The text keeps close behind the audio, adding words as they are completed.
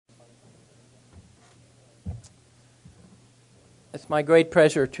It's my great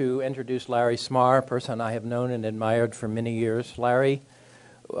pleasure to introduce Larry Smarr, a person I have known and admired for many years. Larry,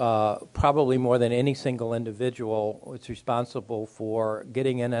 probably more than any single individual, was responsible for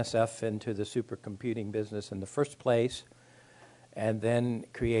getting NSF into the supercomputing business in the first place, and then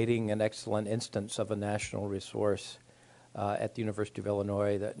creating an excellent instance of a national resource at the University of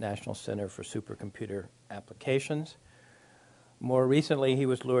Illinois, the National Center for Supercomputer Applications. More recently, he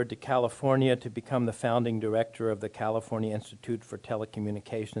was lured to California to become the founding director of the California Institute for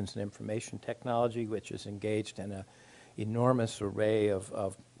Telecommunications and Information Technology, which is engaged in an enormous array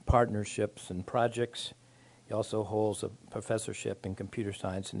of partnerships and projects. He also holds a professorship in computer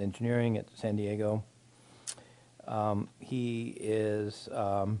science and engineering at San Diego. He is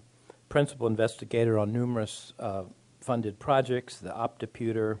principal investigator on numerous funded projects, the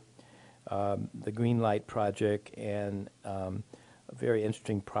Optiputer, the Greenlight project, and a very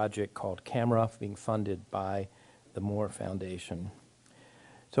interesting project called Camera, being funded by the Moore Foundation.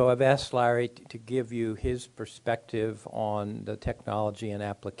 So I've asked Larry to give you his perspective on the technology and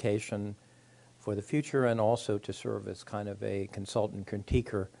application for the future, and also to serve as kind of a consultant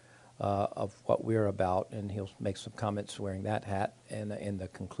critiquer of what we're about, and he'll make some comments wearing that hat in the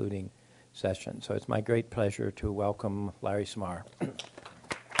concluding session. So it's my great pleasure to welcome Larry Smarr.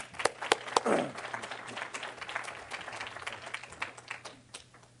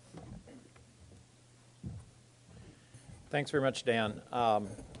 Thanks very much, Dan.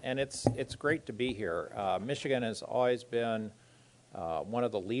 And it's great to be here. Michigan has always been one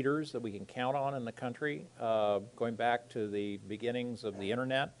of the leaders that we can count on in the country, going back to the beginnings of the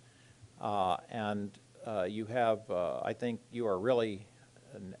internet. And you have, I think you are really,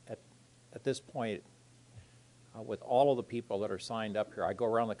 at this point, with all of the people that are signed up here, I go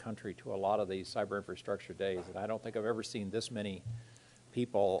around the country to a lot of these Cyberinfrastructure Days, and I don't think I've ever seen this many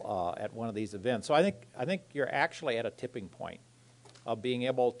people at one of these events. So I think you're actually at a tipping point of being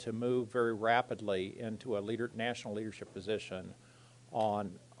able to move very rapidly into a national leadership position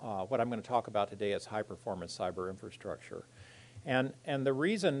on what I'm going to talk about today is high-performance cyber infrastructure. And the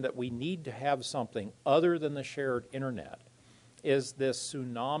reason that we need to have something other than the shared internet is this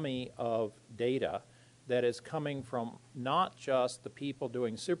tsunami of data that is coming from not just the people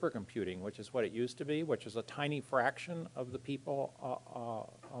doing supercomputing, which is what it used to be, which is a tiny fraction of the people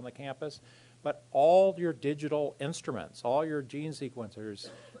on the campus, but all your digital instruments, all your gene sequencers,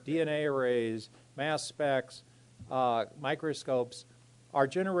 DNA arrays, mass specs, microscopes are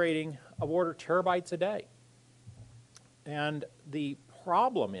generating of order terabytes a day. And the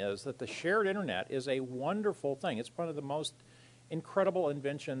problem is that the shared internet is a wonderful thing. It's one of the most incredible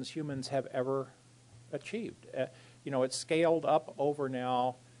inventions humans have ever achieved. You know, it's scaled up over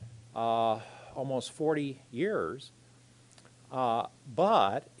now almost 40 years,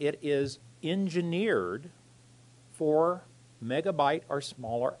 but it is engineered for megabyte or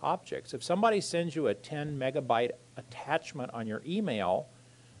smaller objects. If somebody sends you a 10 megabyte attachment on your email,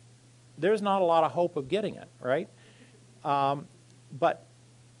 there's not a lot of hope of getting it, right? But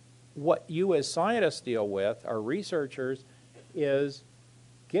what you as scientists deal with, our researchers, is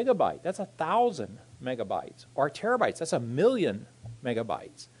gigabyte. That's 1,000 megabytes. Or terabytes. That's 1,000,000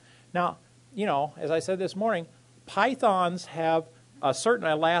 megabytes. Now, you know, as I said this morning, pythons have a certain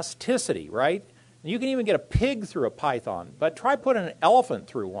elasticity, right? You can even get a pig through a python, but try putting an elephant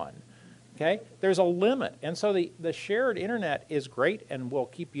through one. Okay? There's a limit. And so the shared internet is great, and we'll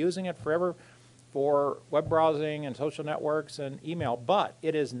keep using it forever for web browsing and social networks and email, but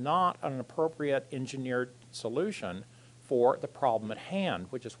it is not an appropriate engineered solution for the problem at hand,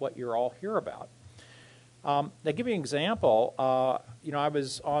 which is what you're all here about. To give you an example, you know, I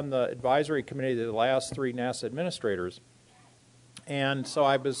was on the advisory committee of the last 3 NASA administrators, and so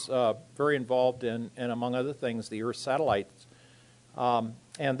I was very involved in, among other things, the Earth satellites.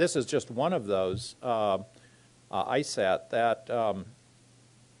 And this is just one of those, ISAT, that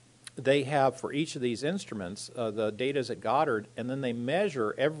they have for each of these instruments, the data is at Goddard, and then they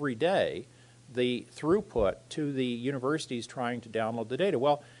measure every day the throughput to the universities trying to download the data.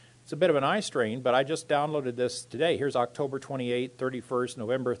 Well, it's a bit of an eye strain, but I just downloaded this today. Here's October 28th, 31st,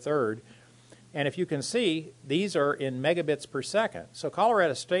 November 3rd. And if you can see, these are in megabits per second. So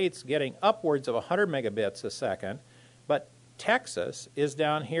Colorado State's getting upwards of 100 megabits a second, but Texas is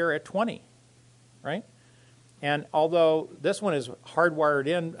down here at 20, right? And although this one is hardwired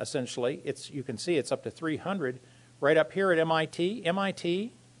in, essentially, you can see it's up to 300. Right up here at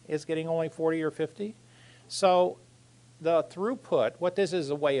MIT is getting only 40 or 50. So the throughput, what this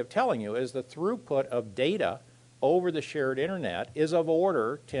is a way of telling you, is the throughput of data over the shared internet is of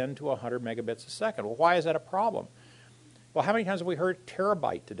order 10 to 100 megabits a second. Well, why is that a problem? Well, how many times have we heard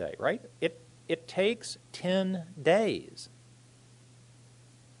terabyte today, right? It takes 10 days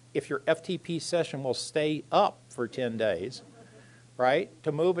if your FTP session will stay up for 10 days, right,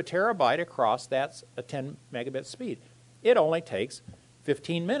 to move a terabyte across that's a 10 megabit speed. It only takes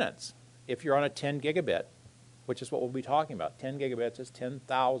 15 minutes if you're on a 10 gigabit, which is what we'll be talking about. 10 gigabits is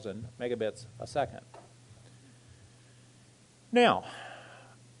 10,000 megabits a second. Now,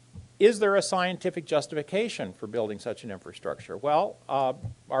 is there a scientific justification for building such an infrastructure? Well,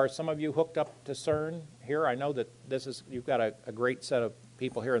 are some of you hooked up to CERN here? I know that you've got a great set of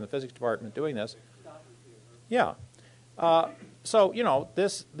people here in the physics department doing this. Yeah. So, you know,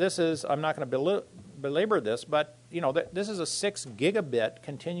 this is, I'm not going to belabor this, but, you know, this is a 6 gigabit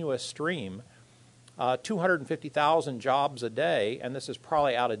continuous stream, 250,000 jobs a day, and this is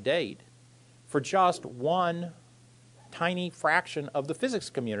probably out of date, for just one tiny fraction of the physics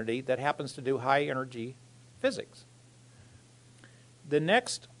community that happens to do high energy physics. The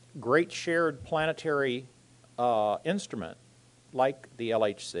next great shared planetary instrument, like the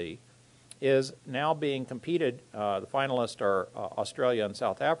LHC, is now being competed, the finalists are Australia and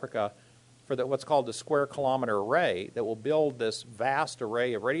South Africa, for what's called the Square Kilometer Array that will build this vast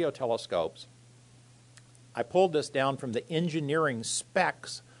array of radio telescopes. I pulled this down from the engineering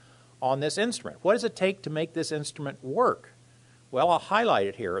specs on this instrument. What does it take to make this instrument work? Well, I'll highlight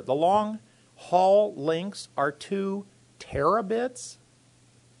it here. The long haul links are 2 terabits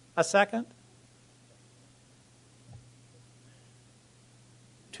a second.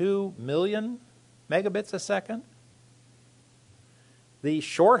 2 million megabits a second. The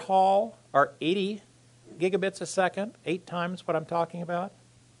short haul are 80 gigabits a second, 8 times what I'm talking about.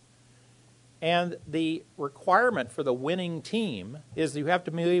 And the requirement for the winning team is that you have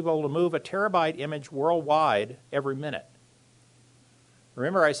to be able to move a terabyte image worldwide every minute.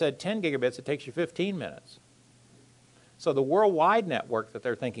 Remember, I said 10 gigabits, it takes you 15 minutes. So the worldwide network that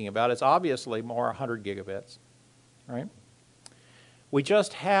they're thinking about is obviously more 100 gigabits, right? We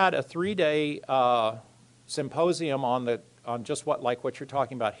just had a 3-day symposium on just what you're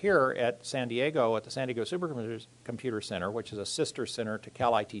talking about here at San Diego, at the San Diego Supercomputer Center, which is a sister center to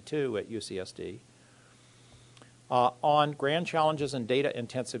Cal IT2 at UCSD, on grand challenges in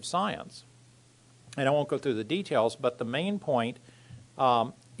data-intensive science. And I won't go through the details, but the main point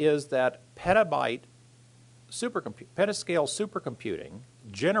is that petascale supercomputing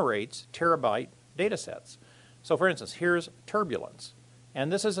generates terabyte data sets. So for instance, here's turbulence. And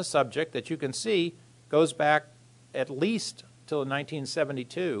this is a subject that you can see goes back at least till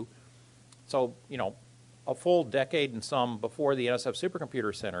 1972, so, you know, a full decade and some before the NSF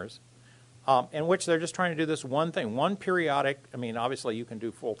supercomputer centers, in which they're just trying to do this one thing, one periodic, I mean, obviously you can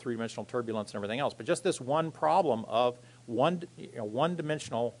do full three-dimensional turbulence and everything else, but just this one problem of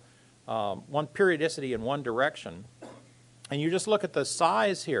one-dimensional, one periodicity in one direction. And you just look at the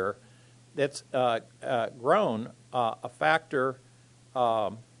size here that's grown a factor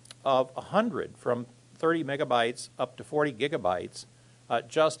of 100 from 30 megabytes up to 40 gigabytes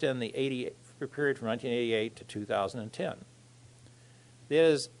just in the period from 1988 to 2010. That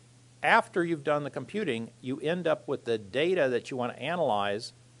is, after you've done the computing, you end up with the data that you want to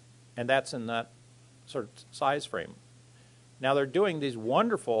analyze, and that's in that sort of size frame. Now they're doing these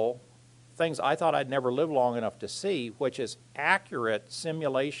wonderful things I thought I'd never live long enough to see, which is accurate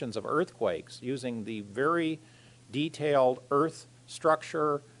simulations of earthquakes using the very detailed earth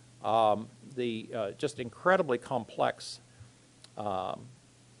structure, just incredibly complex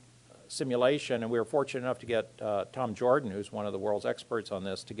simulation, and we were fortunate enough to get Tom Jordan, who's one of the world's experts on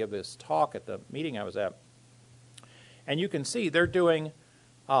this, to give this talk at the meeting I was at. And you can see they're doing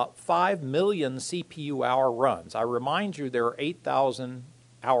 5 million CPU hour runs. I remind you there are 8,000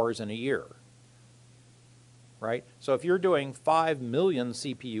 hours in a year, right? So if you're doing 5 million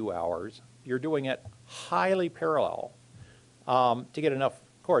CPU hours, you're doing it highly parallel to get enough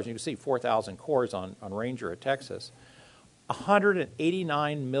cores. You can see 4,000 cores on Ranger at Texas.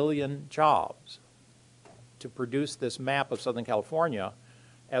 189 million jobs to produce this map of Southern California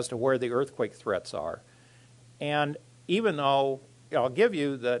as to where the earthquake threats are. And even though I'll give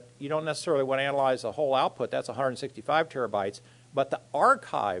you that you don't necessarily want to analyze the whole output, that's 165 terabytes, but the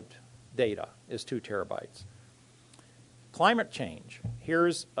archived data is 2 terabytes. Climate change.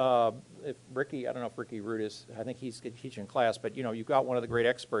 Here's if Ricky, I don't know if Ricky Root is, I think he's teaching class, but you know, you've got one of the great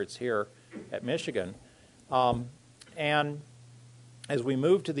experts here at Michigan. And as we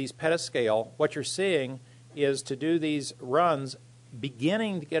move to these petascale, what you're seeing is to do these runs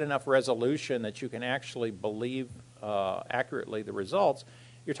beginning to get enough resolution that you can actually believe accurately the results.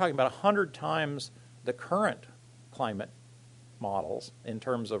 You're talking about 100 times the current climate models in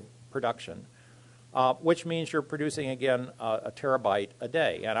terms of production, which means you're producing, again, a terabyte a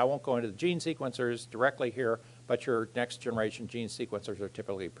day. And I won't go into the gene sequencers directly here, but your next generation gene sequencers are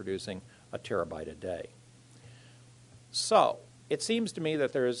typically producing a terabyte a day. So it seems to me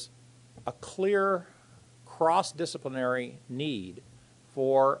that there's a clear cross-disciplinary need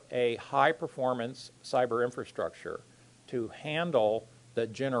for a high-performance cyber infrastructure to handle the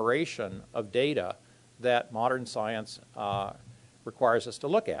generation of data that modern science requires us to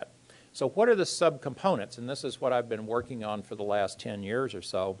look at. So what are the subcomponents? And this is what I've been working on for the last 10 years or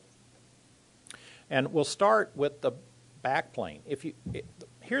so. And we'll start with the backplane.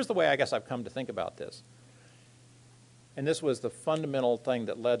 Here's the way I guess I've come to think about this. And this was the fundamental thing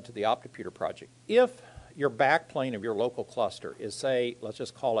that led to the Optiputer project. If your backplane of your local cluster is, say, let's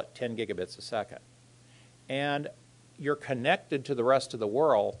just call it 10 gigabits a second, and you're connected to the rest of the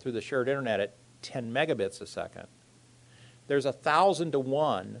world through the shared internet at 10 megabits a second, there's 1,000 to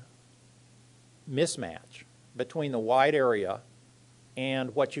 1 mismatch between the wide area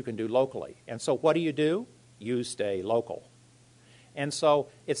and what you can do locally. And so what do? You stay local. And so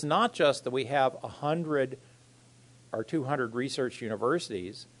it's not just that we have 100 or 200 research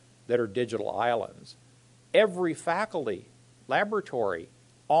universities that are digital islands. Every faculty, laboratory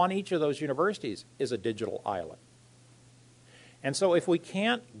on each of those universities is a digital island. And so if we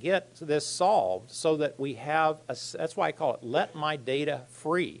can't get this solved so that we have, that's why I call it let my data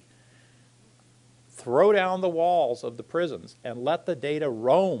free. Throw down the walls of the prisons and let the data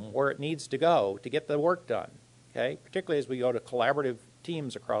roam where it needs to go to get the work done, okay? Particularly as we go to collaborative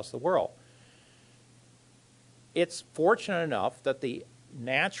teams across the world. It's fortunate enough that the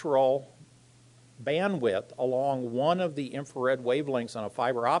natural bandwidth along one of the infrared wavelengths on a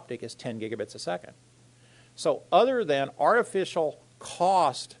fiber optic is 10 gigabits a second. So other than artificial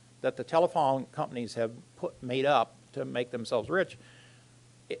cost that the telephone companies have made up to make themselves rich,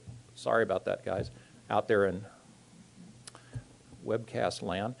 sorry about that, guys, out there in webcast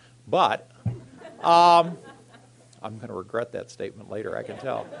land, but I'm going to regret that statement later, I can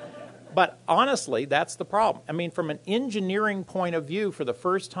tell. But honestly, that's the problem. I mean, from an engineering point of view, for the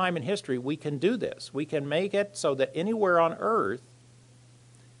first time in history, we can do this. We can make it so that anywhere on Earth,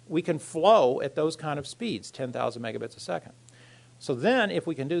 we can flow at those kind of speeds, 10,000 megabits a second. So then, if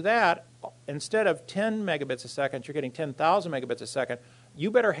we can do that, instead of 10 megabits a second, you're getting 10,000 megabits a second,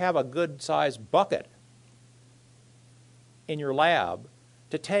 you better have a good-sized bucket in your lab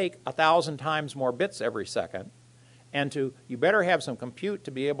to take 1,000 times more bits every second, and you better have some compute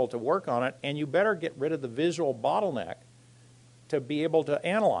to be able to work on it, and you better get rid of the visual bottleneck to be able to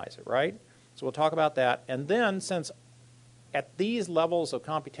analyze it, right? So we'll talk about that. And then, since at these levels of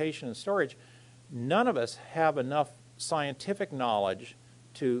computation and storage, none of us have enough scientific knowledge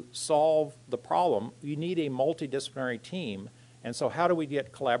to solve the problem, you need a multidisciplinary team. And so how do we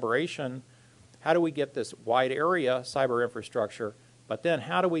get collaboration? How do we get this wide area cyber infrastructure? But then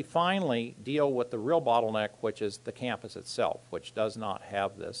how do we finally deal with the real bottleneck, which is the campus itself, which does not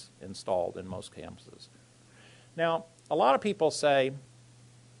have this installed in most campuses? Now, a lot of people say,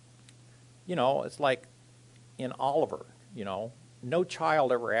 you know, it's like in Oliver, you know, no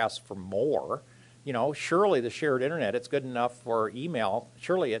child ever asks for more. You know, surely the shared internet, it's good enough for email.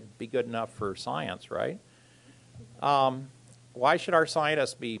 Surely it'd be good enough for science, right? Why should our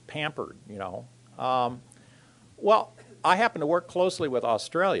scientists be pampered, you know? Well, I happen to work closely with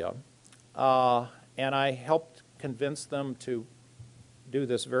Australia, and I helped convince them to do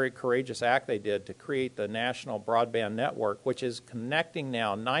this very courageous act they did to create the National Broadband Network, which is connecting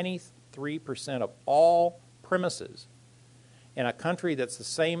now 93% of all premises in a country that's the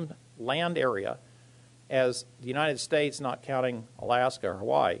same land area as the United States, not counting Alaska or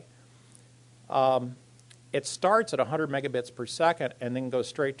Hawaii. It starts at 100 megabits per second and then goes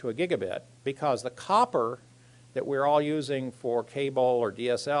straight to a gigabit because the copper that we're all using for cable or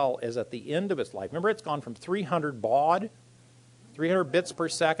DSL is at the end of its life. Remember, it's gone from 300 baud, 300 bits per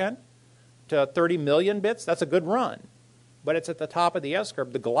second, to 30 million bits. That's a good run. But it's at the top of the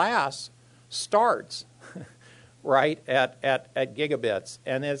S-curve. The glass starts right at gigabits,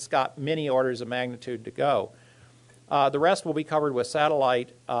 and it's got many orders of magnitude to go. The rest will be covered with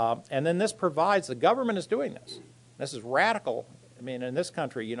satellite, and then this provides, the government is doing this. This is radical. I mean, in this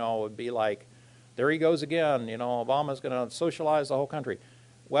country, you know, it would be like, there he goes again, you know, Obama's going to socialize the whole country.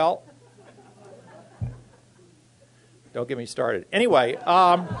 Well, don't get me started. Anyway,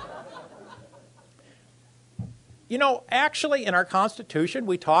 you know, actually in our Constitution,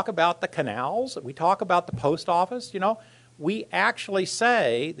 we talk about the canals, we talk about the post office, you know. We actually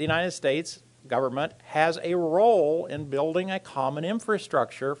say the United States government has a role in building a common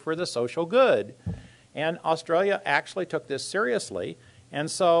infrastructure for the social good. And Australia actually took this seriously. And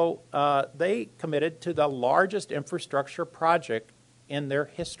so they committed to the largest infrastructure project in their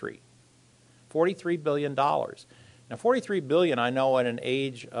history. $43 billion. Now, $43 billion, I know in an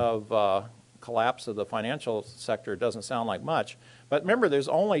age of collapse of the financial sector doesn't sound like much, but remember there's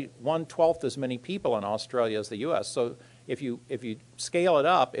only 1/12 as many people in Australia as the U.S., so if you scale it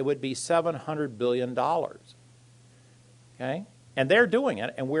up, it would be $700 billion. Okay? And they're doing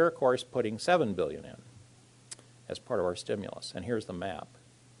it, and we're, of course, putting $7 billion in as part of our stimulus. And here's the map.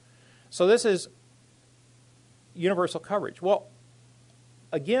 So this is universal coverage. Well,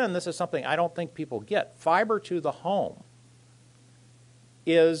 again, this is something I don't think people get. Fiber to the home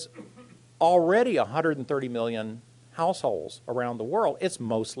is already 130 million households around the world. It's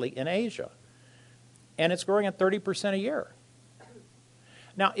mostly in Asia. And it's growing at 30% a year.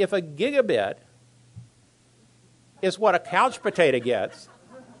 Now, if a gigabit is what a couch potato gets,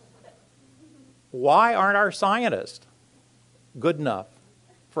 why aren't our scientists good enough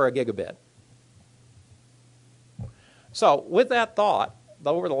for a gigabit? So with that thought,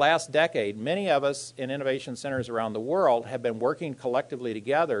 over the last decade, many of us in innovation centers around the world have been working collectively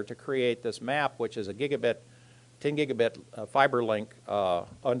together to create this map, which is a gigabit, 10 gigabit fiber link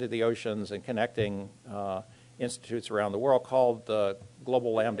under the oceans and connecting institutes around the world, called the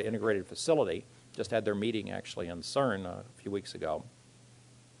Global Lambda Integrated Facility. Just had their meeting actually in CERN a few weeks ago.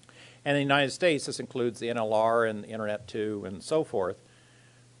 And in the United States, this includes the NLR and the Internet 2 and so forth.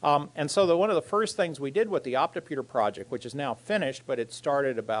 And so one of the first things we did with the Optoputer project, which is now finished, but it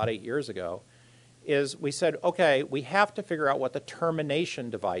started about 8 years ago, is we said, okay, we have to figure out what the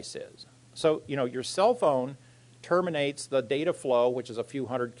termination device is. So, you know, your cell phone terminates the data flow, which is a few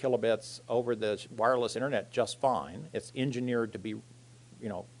hundred kilobits over the wireless internet just fine. It's engineered to be, you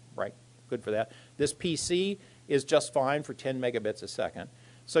know, right, good for that. This PC is just fine for 10 megabits a second.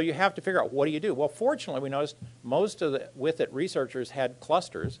 So you have to figure out, what do you do? Well, fortunately, we noticed most of the with-it researchers had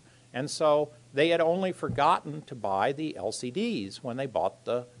clusters, and so they had only forgotten to buy the LCDs when they bought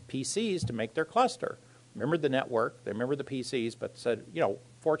the PCs to make their cluster. Remembered the network, they remembered the PCs, but said, you know,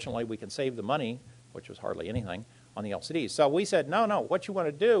 fortunately, we can save the money, which was hardly anything, on the LCDs. So we said, no, what you want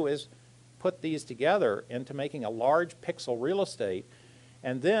to do is put these together into making a large pixel real estate,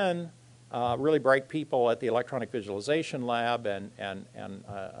 and then really bright people at the Electronic Visualization Lab and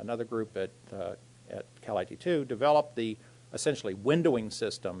another group at Cal IT2 developed the essentially windowing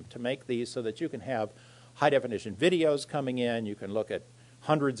system to make these so that you can have high-definition videos coming in, you can look at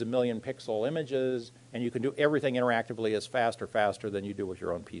hundreds of million pixel images, and you can do everything interactively as fast or faster than you do with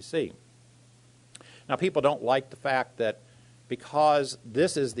your own PC. Now, people don't like the fact that because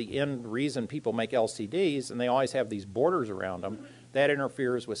this is the end reason people make LCDs, and they always have these borders around them, that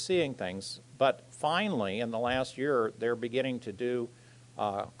interferes with seeing things. But finally, in the last year, they're beginning to do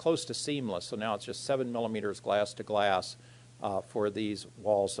close to seamless. So now it's just 7 millimeters glass to glass for these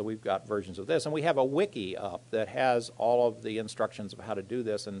walls. So we've got versions of this. And we have a wiki up that has all of the instructions of how to do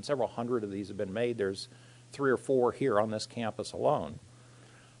this. And several hundred of these have been made. There's 3 or 4 here on this campus alone.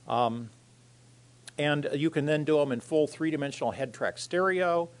 And you can then do them in full 3-dimensional head track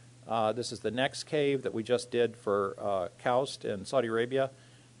stereo. This is the next cave that we just did for KAUST in Saudi Arabia.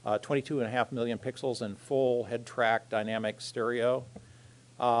 22.5 million pixels in full head track dynamic stereo.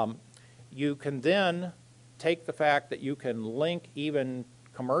 You can then take the fact that you can link even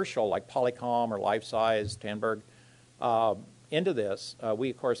commercial like Polycom or Life Size, Tandberg, into this.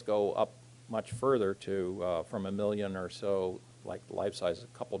 We, of course, go up much further to from 1 million or so, like Life Size, a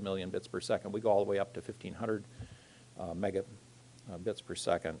couple million bits per second. We go all the way up to 1,500 bits per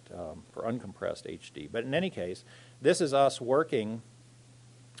second for uncompressed HD. But in any case, this is us working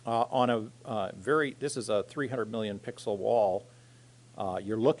on this is a 300 million pixel wall.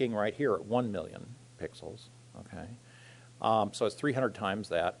 You're looking right here at 1 million pixels, okay? So it's 300 times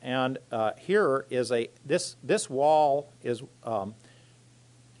that. And here is this wall is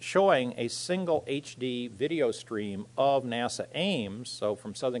showing a single HD video stream of NASA Ames, so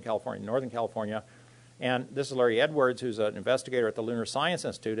from Southern California, Northern California. And this is Larry Edwards, who's an investigator at the Lunar Science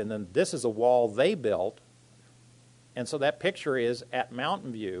Institute, and then this is a wall they built. And so that picture is at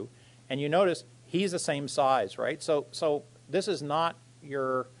Mountain View, and you notice he's the same size, right? So this is not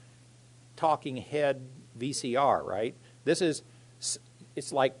your talking head VCR, right? It's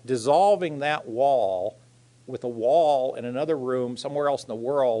like dissolving that wall with a wall in another room somewhere else in the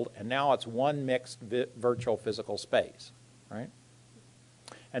world, and now it's one mixed virtual physical space, right?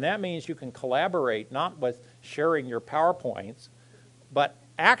 And that means you can collaborate not with sharing your PowerPoints, but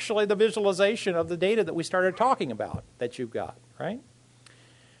actually the visualization of the data that we started talking about that you've got, right?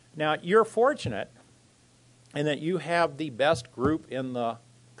 Now, you're fortunate in that you have the best group in the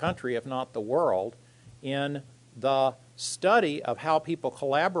country, if not the world, in the study of how people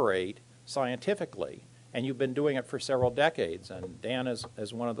collaborate scientifically. And you've been doing it for several decades. And Dan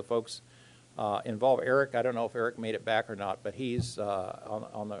is one of the folks involve Eric. I don't know if Eric made it back or not, but he's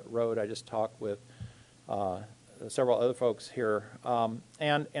on the road. I just talked with several other folks here.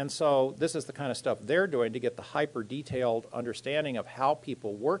 And so this is the kind of stuff they're doing to get the hyper-detailed understanding of how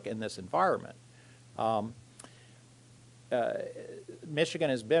people work in this environment. Michigan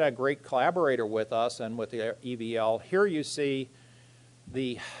has been a great collaborator with us and with the EVL. Here you see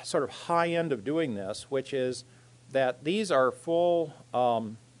the sort of high end of doing this, which is that these are full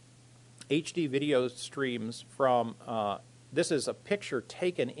HD video streams from, this is a picture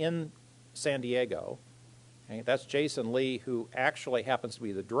taken in San Diego. Okay? That's Jason Lee, who actually happens to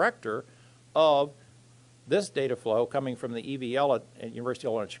be the director of this data flow coming from the EVL at University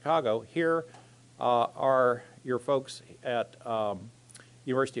of Illinois Chicago. Here are your folks at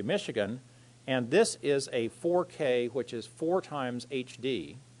University of Michigan, and this is a 4K, which is 4 times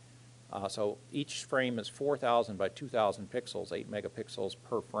HD. So each frame is 4,000 by 2,000 pixels, 8 megapixels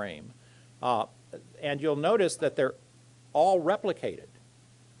per frame. And you'll notice that they're all replicated.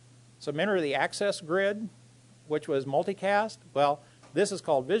 So remember the access grid, which was multicast? Well, this is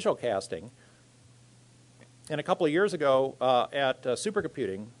called visual casting. And a couple of years ago at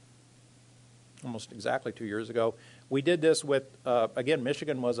supercomputing, almost exactly 2 years ago, we did this with, again,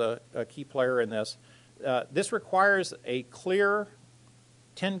 Michigan was a key player in this. This requires a clear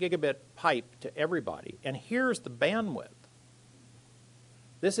 10 gigabit pipe to everybody. And here's the bandwidth.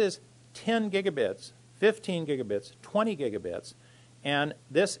 This is 10 gigabits, 15 gigabits, 20 gigabits, and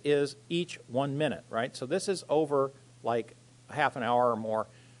this is each 1 minute, right? So this is over like half an hour or more.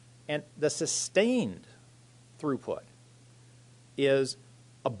 And the sustained throughput is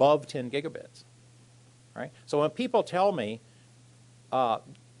above 10 gigabits, right? So when people tell me,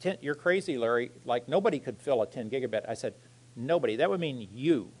 you're crazy, Larry, like nobody could fill a 10 gigabit, I said, nobody. That would mean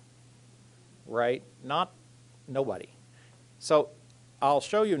you, right? Not nobody. So I'll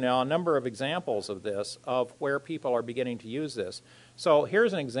show you now a number of examples of this, of where people are beginning to use this. So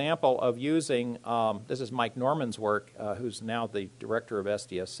here's an example of using, this is Mike Norman's work, who's now the director of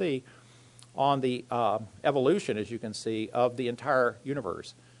SDSC, on the evolution, as you can see, of the entire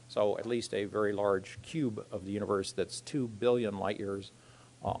universe. So at least a very large cube of the universe that's 2 billion light years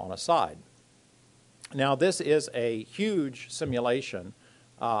on a side. Now this is a huge simulation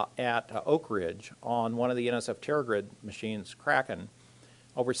at Oak Ridge on one of the NSF TeraGrid machines, Kraken,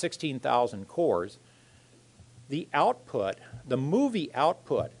 over 16,000 cores. The output, the movie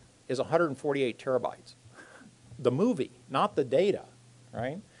output, is 148 terabytes. The movie, not the data,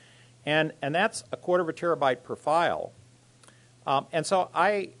 right? And that's a quarter of a terabyte per file. And so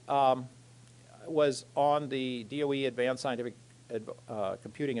I was on the DOE Advanced Scientific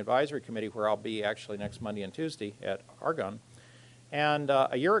Computing Advisory Committee, where I'll be actually next Monday and Tuesday at Argonne, and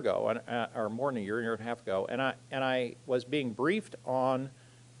a year ago, or more than a year and a half ago, and I was being briefed on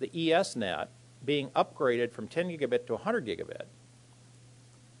the ESNet being upgraded from 10 gigabit to 100 gigabit.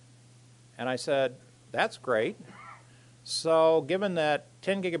 And I said, that's great. So given that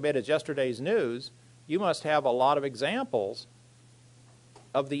 10 gigabit is yesterday's news, you must have a lot of examples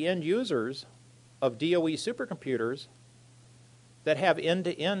of the end users of DOE supercomputers that have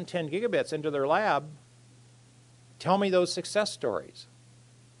end-to-end 10 gigabits into their lab. Tell me those success stories.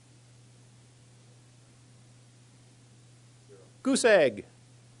 Goose egg.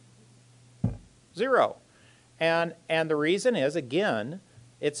 0. And the reason is, again,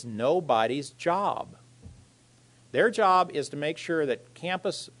 it's nobody's job. Their job is to make sure that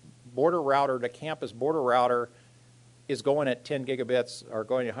campus border router to campus border router is going at 10 gigabits or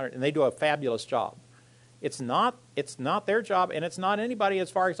going at 100, and they do a fabulous job. It's not their job, and it's not anybody,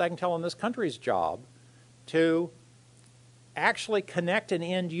 as far as I can tell, in this country's job to actually connect an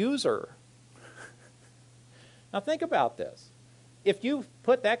end user. Now think about this. If you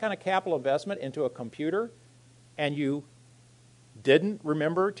put that kind of capital investment into a computer and you didn't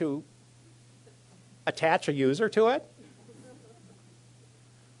remember to attach a user to it,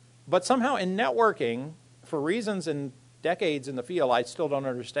 but somehow in networking, for reasons and decades in the field I still don't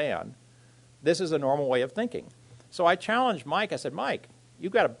understand, this is a normal way of thinking. So I challenged Mike. I said, Mike,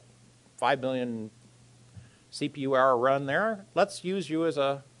 you've got a 5 million CPU hour run there. Let's use you as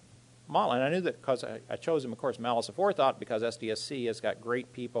a model. And I knew that because I chose him, of course, malice aforethought, because SDSC has got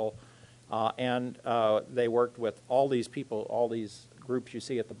great people, and they worked with all these people, all these groups you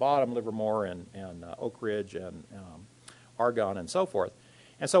see at the bottom, Livermore and Oak Ridge and Argonne and so forth.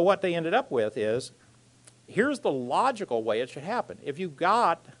 And so what they ended up with is, here's the logical way it should happen. If you've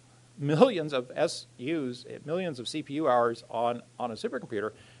got millions of SUs, millions of CPU hours on a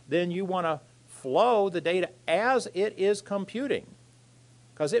supercomputer, then you want to flow the data as it is computing,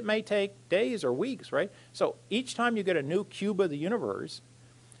 because it may take days or weeks, right? So each time you get a new cube of the universe,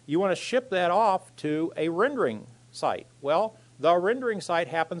 You want to ship that off to a rendering site. Well, the rendering site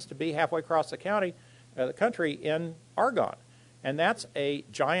happens to be halfway across the country in Argonne. And that's a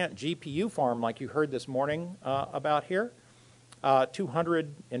giant GPU farm like you heard this morning about here,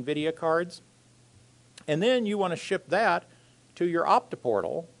 200 NVIDIA cards. And then you want to ship that to your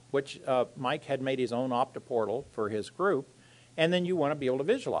OptiPortal, which Mike had made his own OptiPortal for his group, and then you want to be able to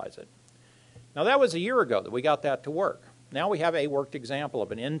visualize it. Now that was a year ago that we got that to work. Now we have a worked example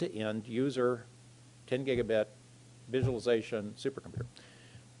of an end-to-end user 10 gigabit visualization supercomputer.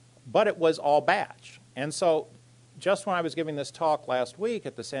 But it was all batch. And so just when I was giving this talk last week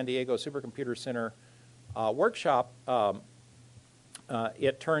at the San Diego Supercomputer Center workshop,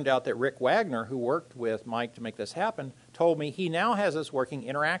 it turned out that Rick Wagner, who worked with Mike to make this happen, told me he now has this working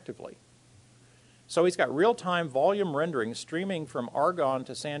interactively. So he's got real-time volume rendering streaming from Argonne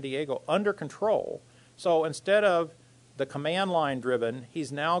to San Diego under control. So instead of the command line driven,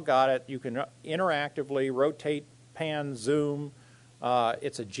 he's now got it. You can interactively rotate, pan, zoom.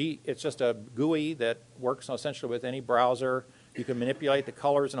 It's just a GUI that works essentially with any browser. You can manipulate the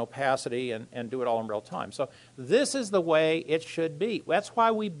colors and opacity and do it all in real time. So this is the way it should be. That's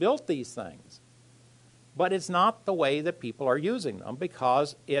why we built these things. But it's not the way that people are using them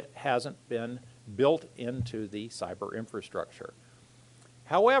because it hasn't been built into the cyber infrastructure.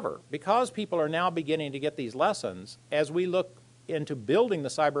 However, because people are now beginning to get these lessons, as we look into building the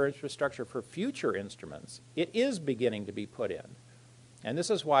cyber infrastructure for future instruments, it is beginning to be put in. And this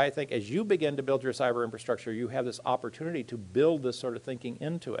is why I think as you begin to build your cyber infrastructure, you have this opportunity to build this sort of thinking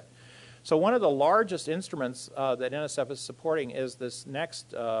into it. So one of the largest instruments that NSF is supporting is this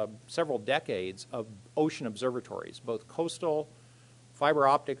next several decades of ocean observatories, both coastal, fiber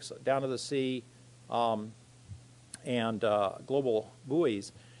optics down to the sea, and global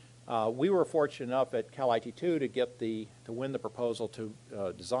buoys. We were fortunate enough at Cal IT2 to win the proposal to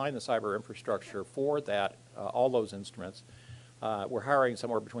design the cyber infrastructure for that, all those instruments. We're hiring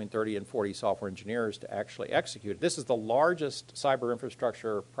somewhere between 30 and 40 software engineers to actually execute it. This is the largest cyber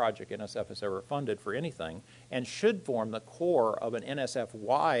infrastructure project NSF has ever funded for anything and should form the core of an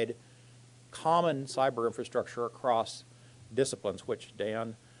NSF-wide common cyber infrastructure across disciplines, which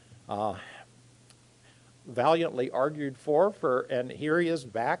Dan valiantly argued for, and here he is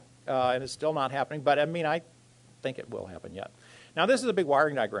back, and it's still not happening, but I mean, I think it will happen yet. Now, this is a big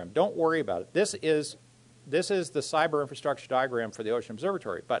wiring diagram. Don't worry about it. This is the cyber infrastructure diagram for the Ocean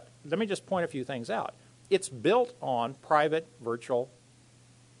Observatory, but let me just point a few things out. It's built on private virtual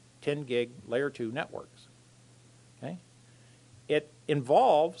 10 gig layer 2 networks. Okay? It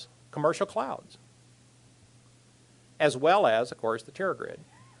involves commercial clouds, as well as, of course, the TerraGrid,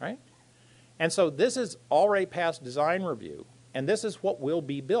 right? And so this is already past design review, and this is what will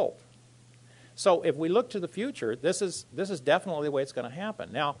be built. So if we look to the future, this is definitely the way it's going to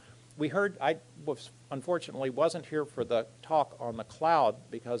happen. Now, we heard, unfortunately wasn't here for the talk on the cloud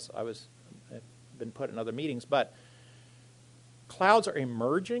because I've been put in other meetings, but clouds are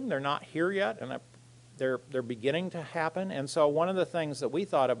emerging. They're not here yet, and they're beginning to happen. And so one of the things that we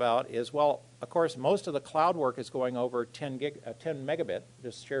thought about is, well, of course, most of the cloud work is going over 10 megabit,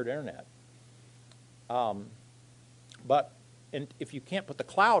 just shared internet. But if you can't put the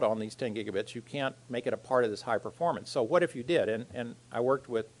cloud on these 10 gigabits, you can't make it a part of this high performance. So what if you did? And I worked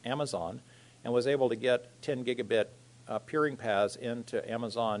with Amazon and was able to get 10 gigabit peering paths into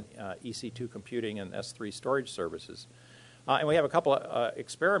Amazon EC2 computing and S3 storage services. And we have a couple of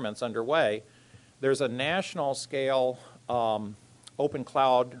experiments underway. There's a national scale open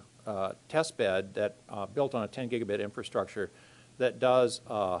cloud test bed that built on a 10 gigabit infrastructure that does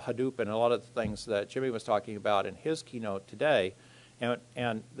Hadoop and a lot of the things that Jimmy was talking about in his keynote today.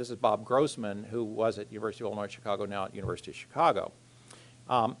 And this is Bob Grossman, who was at University of Illinois Chicago, now at University of Chicago.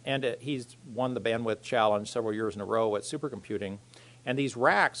 He's won the bandwidth challenge several years in a row at supercomputing. And these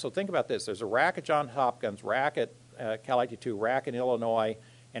racks, so think about this. There's a rack at Johns Hopkins, rack at Cal IT2, rack in Illinois,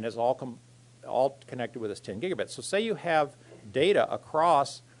 and it's all connected with this 10 gigabits. So say you have data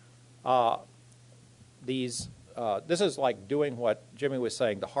across these. This is like doing what Jimmy was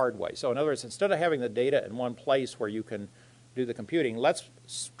saying the hard way. So in other words, instead of having the data in one place where you can do the computing, let's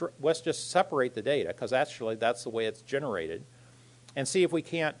just separate the data, because actually that's the way it's generated, and see if we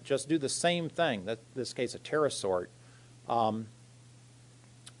can't just do the same thing, in this case a TerraSort,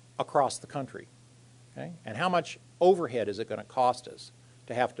 across the country. Okay? And how much overhead is it going to cost us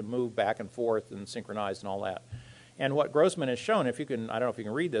to have to move back and forth and synchronize and all that? And what Grossman has shown, if you can, I don't know if you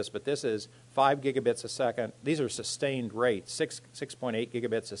can read this, but this is 5 gigabits a second. These are sustained rates, 6.8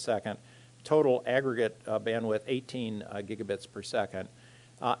 gigabits a second. Total aggregate bandwidth, 18 gigabits per second.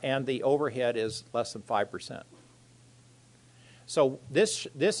 And the overhead is less than 5%. So this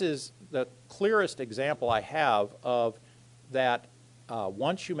is the clearest example I have of that.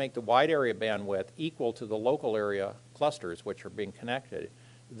 Once you make the wide area bandwidth equal to the local area clusters, which are being connected,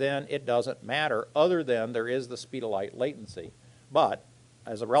 then it doesn't matter, other than there is the speed of light latency. But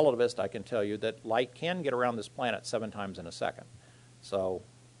as a relativist, I can tell you that light can get around this planet 7 times in a second. So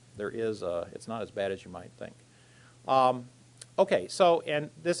there is it's not as bad as you might think. Okay, so, and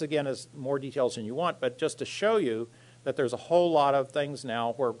this again is more details than you want, but just to show you that there's a whole lot of things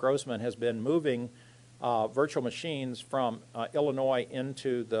now where Grossman has been moving virtual machines from Illinois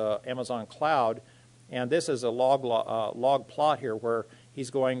into the Amazon cloud. And this is a log plot here where he's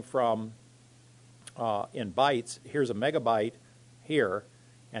going from, in bytes, here's a megabyte here,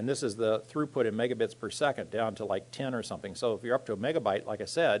 and this is the throughput in megabits per second down to like 10 or something. So if you're up to a megabyte, like I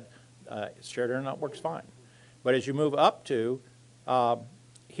said, shared internet works fine. But as you move up to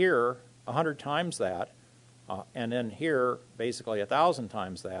here, 100 times that, and then here, basically 1,000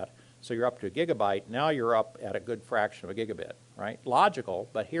 times that, so you're up to a gigabyte. Now you're up at a good fraction of a gigabit, right? Logical,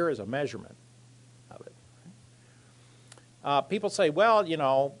 but here is a measurement of it. People say, well, you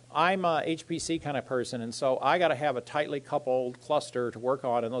know, I'm a HPC kind of person, and so I got to have a tightly coupled cluster to work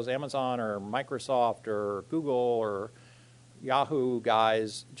on, and those Amazon or Microsoft or Google or Yahoo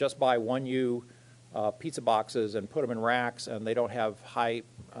guys just buy 1U pizza boxes and put them in racks, and they don't have high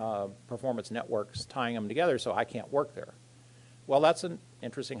performance networks tying them together, so I can't work there. Well, that's an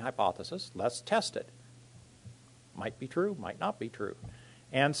interesting hypothesis. Let's test it. Might be true, might not be true.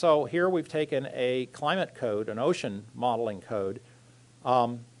 And so here we've taken a climate code, an ocean modeling code,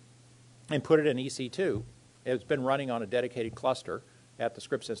 and put it in EC2. It's been running on a dedicated cluster at the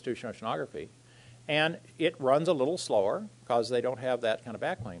Scripps Institution of Oceanography. And it runs a little slower because they don't have that kind of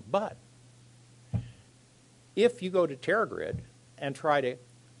backplane. But if you go to TeraGrid and try to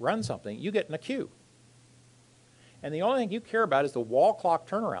run something, you get in a queue. And the only thing you care about is the wall clock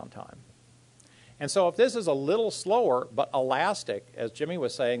turnaround time. And so if this is a little slower but elastic, as Jimmy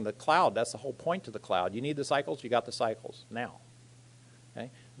was saying, the cloud, that's the whole point to the cloud. You need the cycles, you got the cycles now.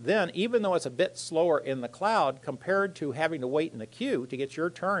 Okay? Then even though it's a bit slower in the cloud compared to having to wait in the queue to get your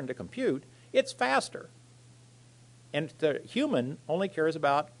turn to compute, it's faster. And the human only cares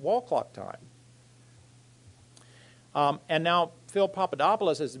about wall clock time. And now Phil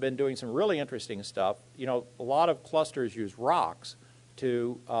Papadopoulos has been doing some really interesting stuff. You know, a lot of clusters use rocks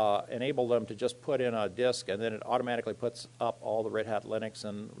to enable them to just put in a disk, and then it automatically puts up all the Red Hat Linux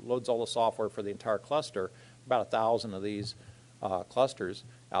and loads all the software for the entire cluster. About 1,000 of these clusters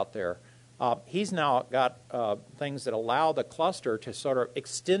out there. He's now got things that allow the cluster to sort of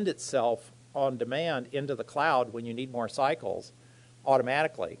extend itself on demand into the cloud when you need more cycles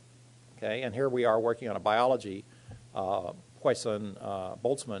automatically. Okay, and here we are working on a biology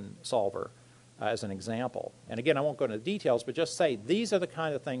Poisson-Boltzmann solver as an example. And again, I won't go into the details, but just say these are the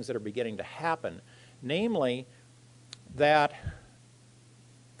kind of things that are beginning to happen. Namely, that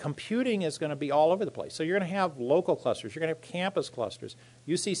computing is going to be all over the place. So you're going to have local clusters. You're going to have campus clusters.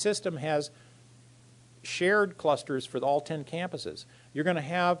 UC System has shared clusters for all 10 campuses. You're going to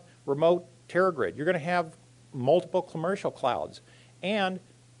have remote TeraGrid. You're going to have multiple commercial clouds. And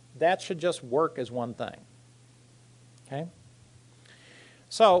that should just work as one thing. Okay?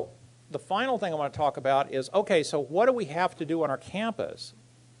 So the final thing I want to talk about is, okay, so what do we have to do on our campus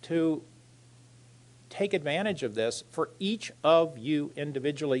to take advantage of this for each of you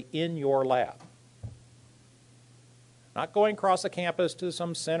individually in your lab? Not going across the campus to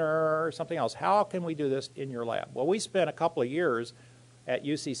some center or something else. How can we do this in your lab? Well, we spent a couple of years at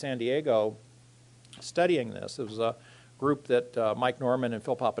UC San Diego studying this. It was a group that Mike Norman and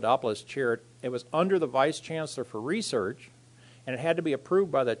Phil Papadopoulos chaired. It was under the Vice Chancellor for Research, and it had to be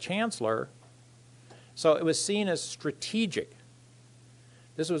approved by the Chancellor, so it was seen as strategic.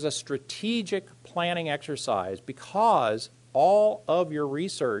 This was a strategic planning exercise because all of your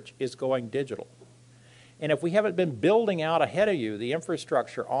research is going digital. And if we haven't been building out ahead of you the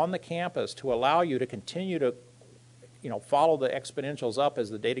infrastructure on the campus to allow you to continue to, follow the exponentials up as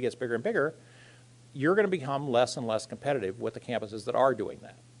the data gets bigger and bigger, you're going to become less and less competitive with the campuses that are doing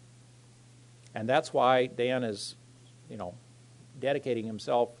that. And that's why Dan is, dedicating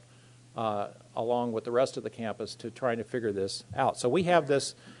himself along with the rest of the campus to trying to figure this out. So we have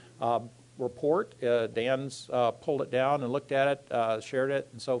this report. Dan's pulled it down and looked at it, shared it,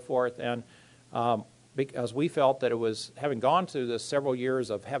 and so forth. And because we felt that it was, having gone through this several years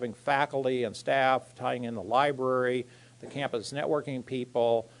of having faculty and staff tying in the library, the campus networking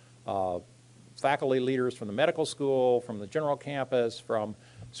people, faculty leaders from the medical school, from the general campus, from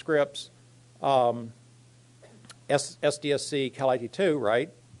Scripps, SDSC, Cal IT2, right?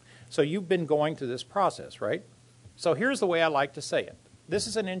 So you've been going through this process, right? So here's the way I like to say it. This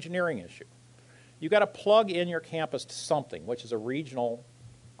is an engineering issue. You've got to plug in your campus to something, which is a regional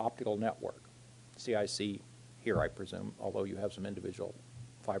optical network. CIC here, I presume, although you have some individual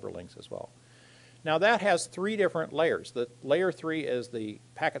fiber links as well. Now that has three different layers. The layer 3 is the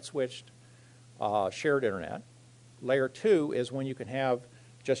packet switched shared internet. Layer 2 is when you can have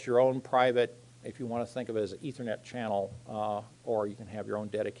just your own private, if you want to think of it as an Ethernet channel, or you can have your own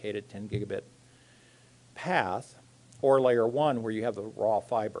dedicated 10 gigabit path, or layer 1 where you have the raw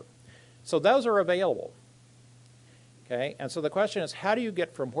fiber. So those are available. Okay, and so the question is, how do you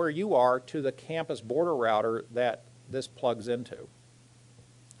get from where you are to the campus border router that this plugs into?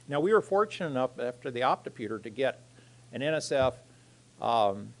 Now, we were fortunate enough after the Optopeter to get an NSF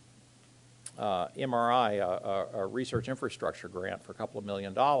MRI, a research infrastructure grant for a couple of $1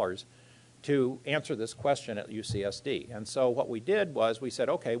 million to answer this question at UCSD. And so what we did was we said,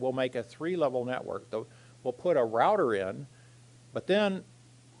 okay, we'll make a 3-level network. We'll put a router in, but then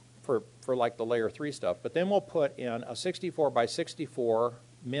for like the layer 3 stuff, but then we'll put in a 64 by 64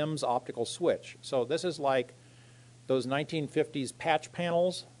 MEMS optical switch. So this is like those 1950s patch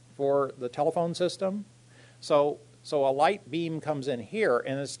panels for the telephone system. So a light beam comes in here,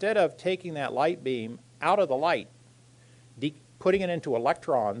 and instead of taking that light beam out of the light, putting it into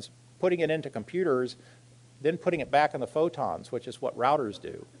electrons, putting it into computers, then putting it back in the photons, which is what routers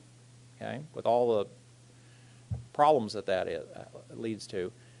do, okay, with all the problems that leads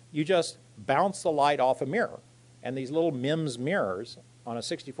to. You just bounce the light off a mirror, and these little MEMS mirrors on a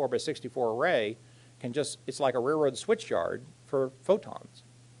 64 by 64 array can just, it's like a railroad switchyard for photons.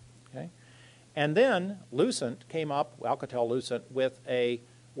 Okay? And then Lucent came up, Alcatel-Lucent, with a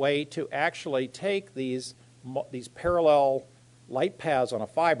way to actually take these parallel light paths on a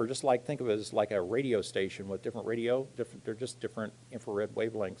fiber, just like, think of it as like a radio station with different they're just different infrared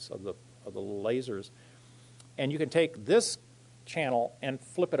wavelengths of the little lasers. And you can take this channel and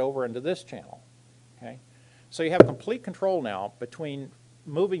flip it over into this channel. Okay? So you have complete control now between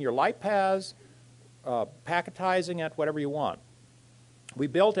moving your light paths, packetizing it, whatever you want. We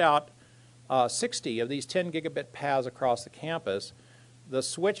built out 60 of these 10 gigabit paths across the campus. The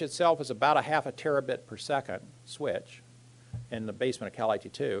switch itself is about a half a terabit per second switch in the basement of Cal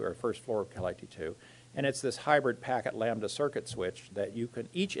IT2, or first floor of Cal IT2. And it's this hybrid packet lambda circuit switch that you can,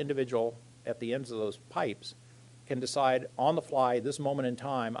 each individual at the ends of those pipes can decide on the fly, this moment in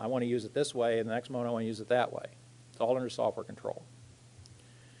time, I want to use it this way, and the next moment I want to use it that way. It's all under software control.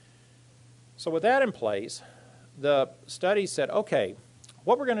 So with that in place, the study said, okay,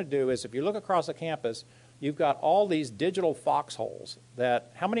 what we're going to do is if you look across the campus, you've got all these digital foxholes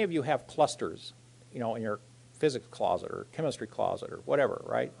that, how many of you have clusters, you know, in your physics closet or chemistry closet or whatever,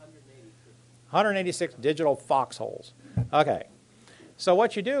 right? 186 digital foxholes. Okay. So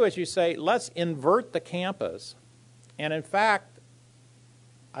what you do is you say, let's invert the campus. And in fact,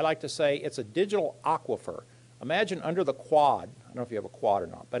 I like to say it's a digital aquifer. Imagine under the quad, I don't know if you have a quad or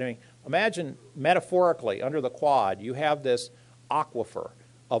not, but I mean, imagine metaphorically under the quad, you have this aquifer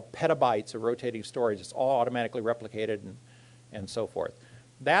of petabytes of rotating storage. It's all automatically replicated and so forth.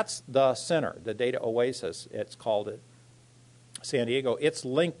 That's the center, the data oasis, it's called at San Diego. It's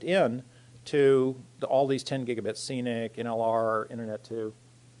linked in to all these 10 gigabit scenic, NLR, Internet 2,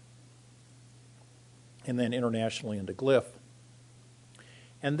 and then internationally into Glyph.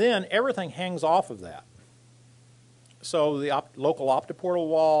 And then everything hangs off of that. So the local optoportal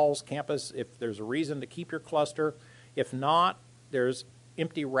walls, campus, if there's a reason to keep your cluster. If not, there's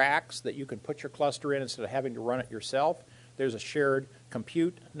empty racks that you can put your cluster in instead of having to run it yourself. There's a shared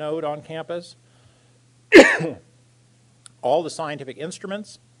compute node on campus. All the scientific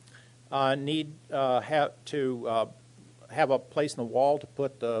instruments need have a place in the wall to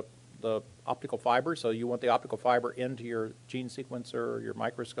put the optical fiber. So you want the optical fiber into your gene sequencer or your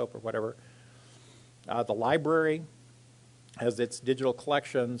microscope or whatever. The library has its digital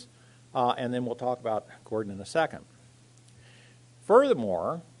collections, and then we'll talk about Gordon in a second.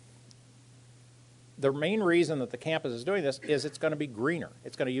 Furthermore, the main reason that the campus is doing this is it's going to be greener.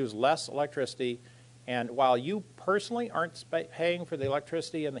 It's going to use less electricity, and while you personally aren't paying for the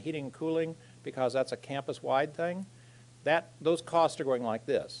electricity and the heating and cooling because that's a campus-wide thing, those costs are going like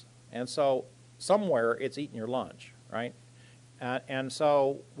this. And so somewhere it's eating your lunch, right? And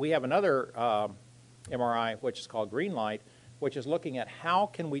so we have another MRI, which is called Greenlight, which is looking at how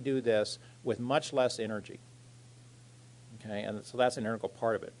can we do this with much less energy. Okay, and so that's an integral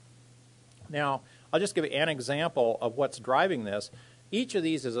part of it. Now, I'll just give you an example of what's driving this. Each of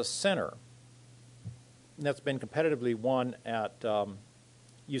these is a center that's been competitively won at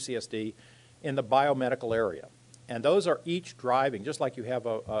UCSD in the biomedical area. And those are each driving, just like you have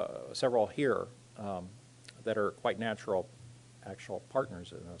several here, that are quite natural actual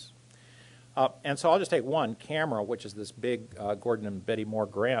partners in this. And so I'll just take one, camera, which is this big Gordon and Betty Moore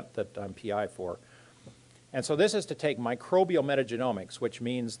grant that I'm PI for. And so this is to take microbial metagenomics, which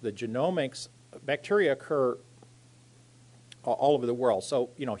means the genomics, bacteria occur all over the world. So,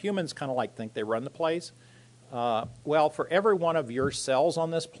 you know, humans kind of like think they run the place. Well, for every one of your cells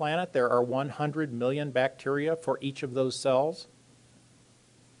on this planet, there are 100 million bacteria for each of those cells.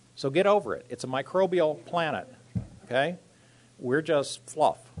 So get over it. It's a microbial planet, okay? We're just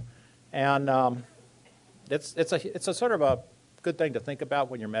fluff. And it's a sort of a good thing to think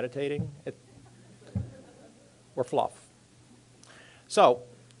about when you're meditating. We're fluff. So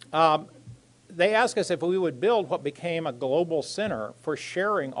they asked us if we would build what became a global center for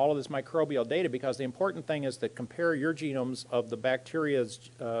sharing all of this microbial data, because the important thing is to compare your genomes of the bacteria's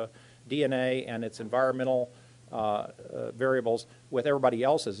DNA and its environmental variables with everybody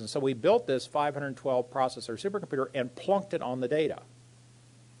else's. And so we built this 512 processor supercomputer and plunked it on the data.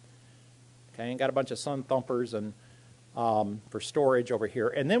 Okay, and got a bunch of sun thumpers and for storage over here.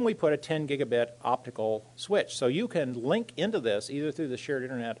 And then we put a 10 gigabit optical switch. So you can link into this either through the shared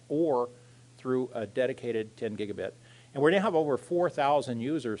internet or through a dedicated 10 gigabit. And we're going to have over 4,000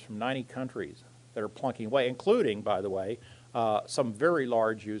 users from 90 countries that are plunking away, including, by the way, some very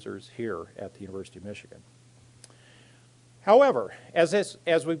large users here at the University of Michigan. However,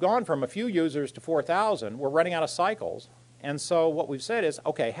 as we've gone from a few users to 4,000, we're running out of cycles. And so what we've said is,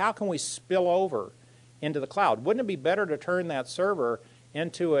 okay, how can we spill over into the cloud? Wouldn't it be better to turn that server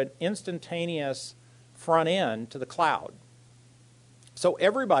into an instantaneous front end to the cloud? So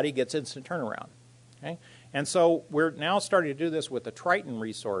everybody gets instant turnaround. Okay? And so we're now starting to do this with the Triton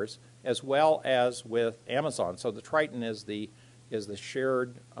resource as well as with Amazon. So the Triton is the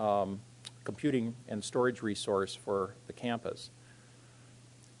shared computing and storage resource for the campus.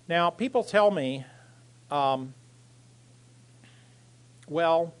 Now, people tell me,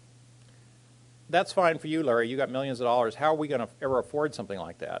 well, that's fine for you, Larry. You got millions of dollars. How are we going to ever afford something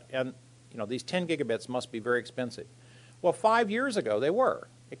like that? And, you know, these 10 gigabits must be very expensive. Well, 5 years ago, they were.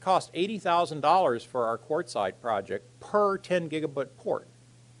 It cost $80,000 for our Quartzsite project per 10 gigabit port.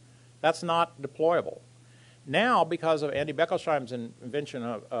 That's not deployable. Now, because of Andy Beckelsheim's invention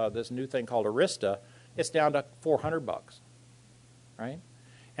of this new thing called Arista, it's down to $400, right?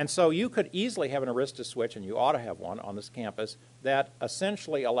 And so you could easily have an Arista switch, and you ought to have one on this campus, that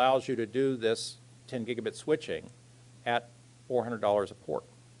essentially allows you to do this 10 gigabit switching at $400 a port.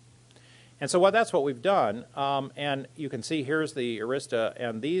 And so that's what we've done. And you can see here's the Arista,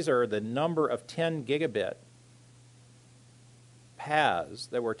 and these are the number of 10 gigabit paths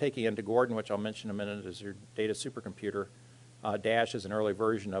that we're taking into Gordon, which I'll mention in a minute, is your data supercomputer. Dash is an early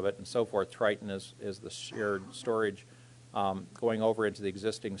version of it, and so forth. Triton is the shared storage going over into the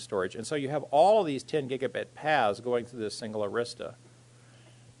existing storage. And so you have all of these 10 gigabit paths going through this single Arista.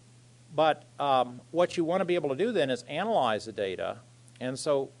 But what you want to be able to do then is analyze the data. And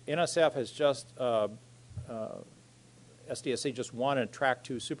so NSF has just, SDSC just won a Track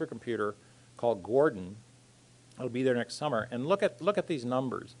 2 supercomputer called Gordon. It'll be there next summer. And look at these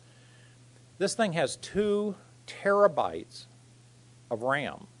numbers. This thing has 2 terabytes of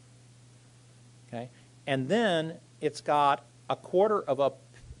RAM. Okay? And then it's got a quarter of a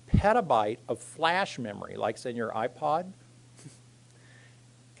petabyte of flash memory, like say in your iPod,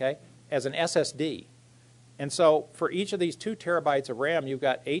 okay, as an SSD. And so for each of these 2 terabytes of RAM, you've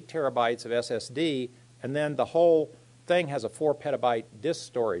got 8 terabytes of SSD, and then the whole thing has a 4 petabyte disk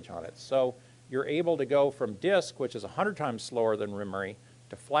storage on it. So you're able to go from disk, which is 100 times slower than memory,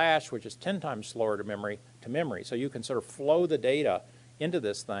 to flash, which is 10 times slower to memory. So you can sort of flow the data into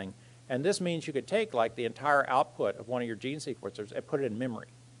this thing. And this means you could take like the entire output of one of your gene sequencers and put it in memory.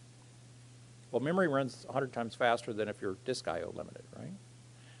 Well, memory runs 100 times faster than if you're disk I/O limited, right?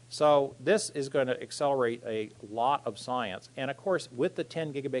 So this is going to accelerate a lot of science. And of course, with the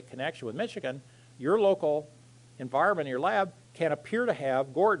 10 gigabit connection with Michigan, your local environment, your lab, can appear to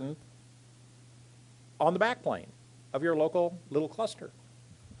have Gordon on the backplane of your local little cluster,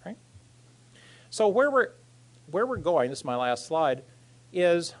 right? So where we're going, this is my last slide,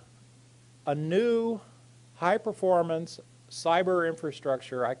 is a new high-performance cyber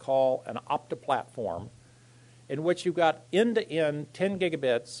infrastructure I call an optoplatform, in which you've got end-to-end 10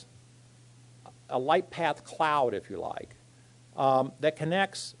 gigabits, a light path cloud, if you like, that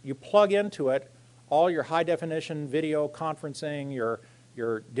connects, you plug into it all your high-definition video conferencing,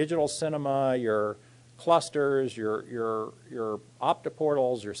 your digital cinema, your clusters, your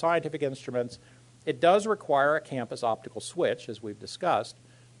optoportals, your scientific instruments. It does require a campus optical switch, as we've discussed,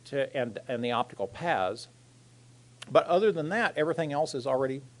 and the optical paths. But other than that, everything else is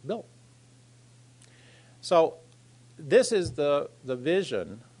already built. So this is the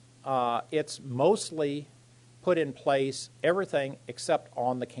vision. It's mostly put in place, everything except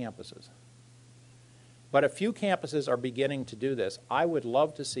on the campuses. But a few campuses are beginning to do this. I would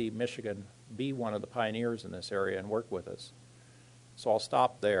love to see Michigan be one of the pioneers in this area and work with us. So I'll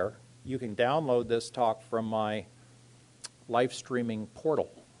stop there. You can download this talk from my live streaming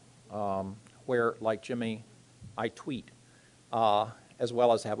portal, where, like Jimmy, I tweet, as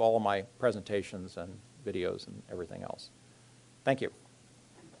well as have all of my presentations and videos and everything else. Thank you.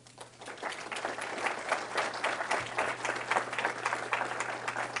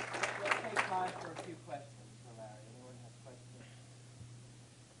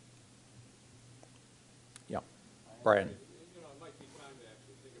 Brian. You know, it might be time to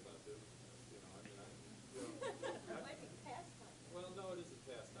actually think about this. You know, I mean, it might be pastime. Well, no, it isn't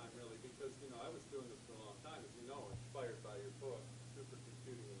pastime really, because you know I was doing this for a long time, as you know, inspired by your book,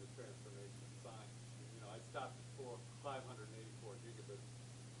 Supercomputing and the Transformation of Science. You know, I stopped at 584 gigabits.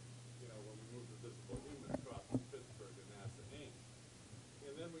 You know, when we moved the visible human across from Pittsburgh to NASA Ames,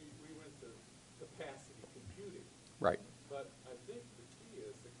 and then we went to capacity computing. Right. But I think the key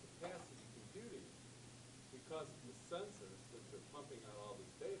is that capacity computing, because of the sensors which are pumping out all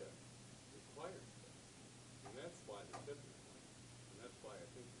this data, requires space. And that's why the tipping point. And that's why I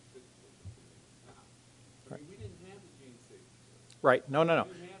think we should be interested in it now. I mean, we didn't have the gene safety. Right. No. We didn't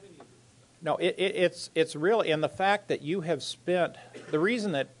have any of this stuff. No, it's really, and the fact that you have spent, the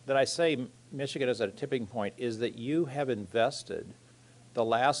reason that I say Michigan is at a tipping point is that you have invested the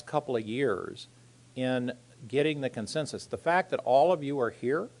last couple of years in getting the consensus. The fact that all of you are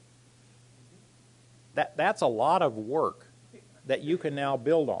here, that's a lot of work that you can now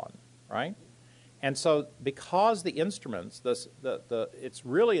build on, right? And so because the instruments, it's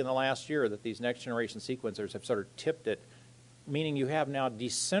really in the last year that these next generation sequencers have sort of tipped it, meaning you have now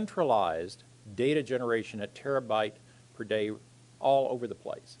decentralized data generation at terabyte per day all over the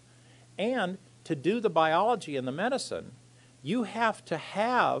place. And to do the biology and the medicine, you have to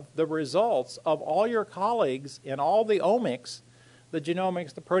have the results of all your colleagues in all the omics, the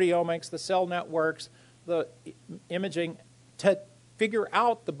genomics, the proteomics, the cell networks, the imaging, to figure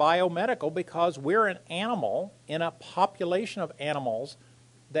out the biomedical, because we're an animal in a population of animals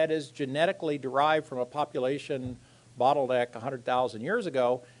that is genetically derived from a population bottleneck 100,000 years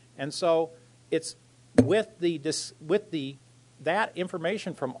ago. And so it's with that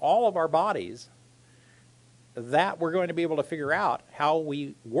information from all of our bodies that we're going to be able to figure out how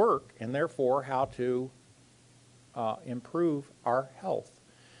we work and therefore how to improve our health.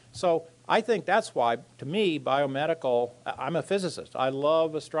 So I think that's why, to me, biomedical, I'm a physicist. I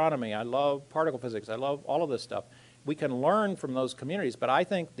love astronomy. I love particle physics. I love all of this stuff. We can learn from those communities, but I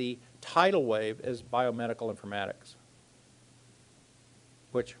think the tidal wave is biomedical informatics,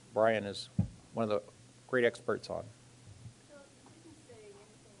 which Brian is one of the great experts on. So you didn't say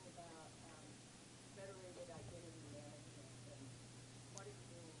anything about federated identity management and what it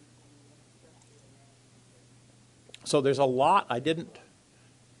means in the infrastructure management. So there's a lot I didn't.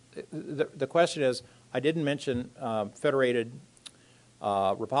 The question is, I didn't mention federated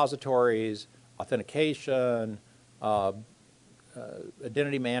repositories, authentication,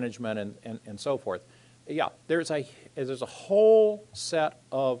 identity management, and so forth. Yeah, there's a whole set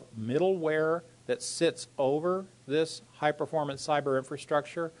of middleware that sits over this high-performance cyber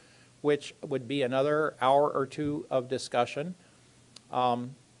infrastructure, which would be another hour or two of discussion.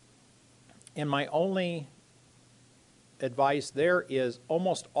 And my only advice there is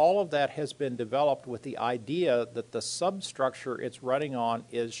almost all of that has been developed with the idea that the substructure it's running on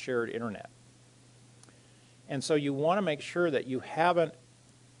is shared internet. And so you want to make sure that you haven't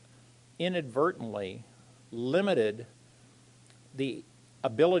inadvertently limited the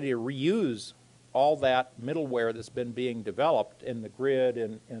ability to reuse all that middleware that's been being developed in the grid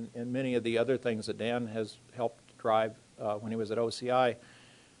and many of the other things that Dan has helped drive when he was at OCI,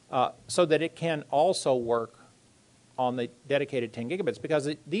 so that it can also work on the dedicated 10 gigabits, because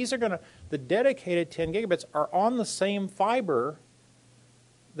the dedicated 10 gigabits are on the same fiber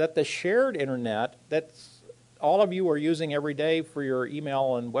that the shared internet that's all of you are using every day for your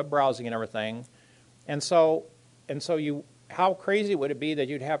email and web browsing and everything. And so how crazy would it be that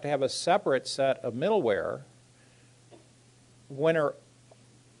you'd have to have a separate set of middleware when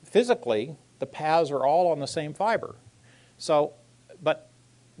physically the paths are all on the same fiber? So, but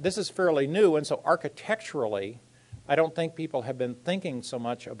this is fairly new, and so architecturally, I don't think people have been thinking so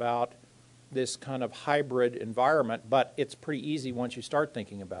much about this kind of hybrid environment, but it's pretty easy once you start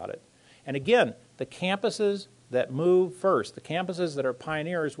thinking about it. And again, the campuses that move first, the campuses that are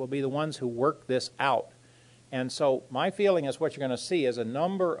pioneers, will be the ones who work this out. And so my feeling is what you're going to see is a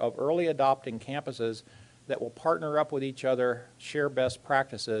number of early adopting campuses that will partner up with each other, share best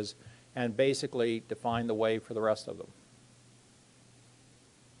practices, and basically define the way for the rest of them.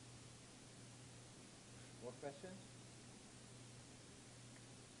 More questions?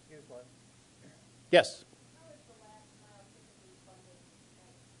 Here's one. Yes?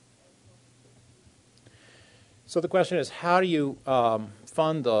 So the question is, how do you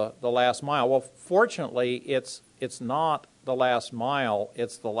fund the last mile? Well, fortunately, it's not the last mile,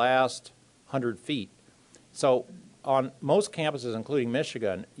 it's the last 100 feet. So on most campuses, including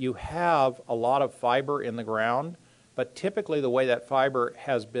Michigan, you have a lot of fiber in the ground, but typically the way that fiber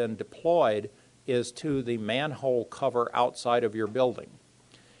has been deployed is to the manhole cover outside of your building.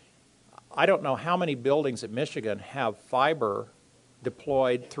 I don't know how many buildings at Michigan have fiber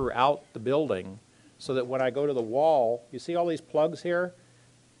deployed throughout the building so that when I go to the wall, you see all these plugs here?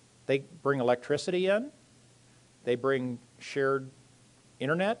 They bring electricity in. They bring shared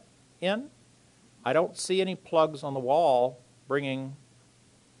internet in. I don't see any plugs on the wall bringing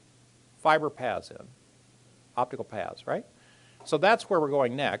fiber paths in, optical paths, right? So that's where we're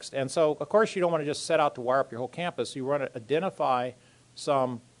going next. And so, of course, you don't want to just set out to wire up your whole campus. You want to identify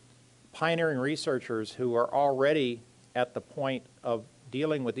some pioneering researchers who are already at the point of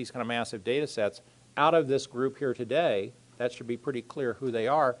dealing with these kind of massive data sets out of this group here today. That should be pretty clear who they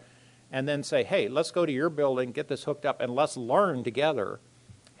are. And then say, hey, let's go to your building, get this hooked up, and let's learn together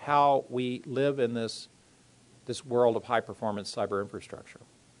how we live in this world of high-performance cyber infrastructure.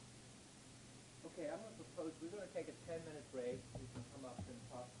 Okay, I'm going to propose we're going to take a 10-minute break. You can come up and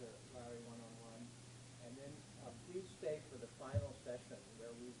talk to Larry one-on-one. And then please stay for the final session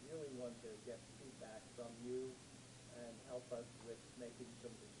where we really want to get feedback from you and help us with making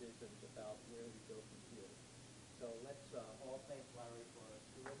some decisions about where we go from here. So let's all thank Larry for a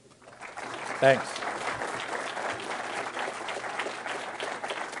terrific talk. Thanks.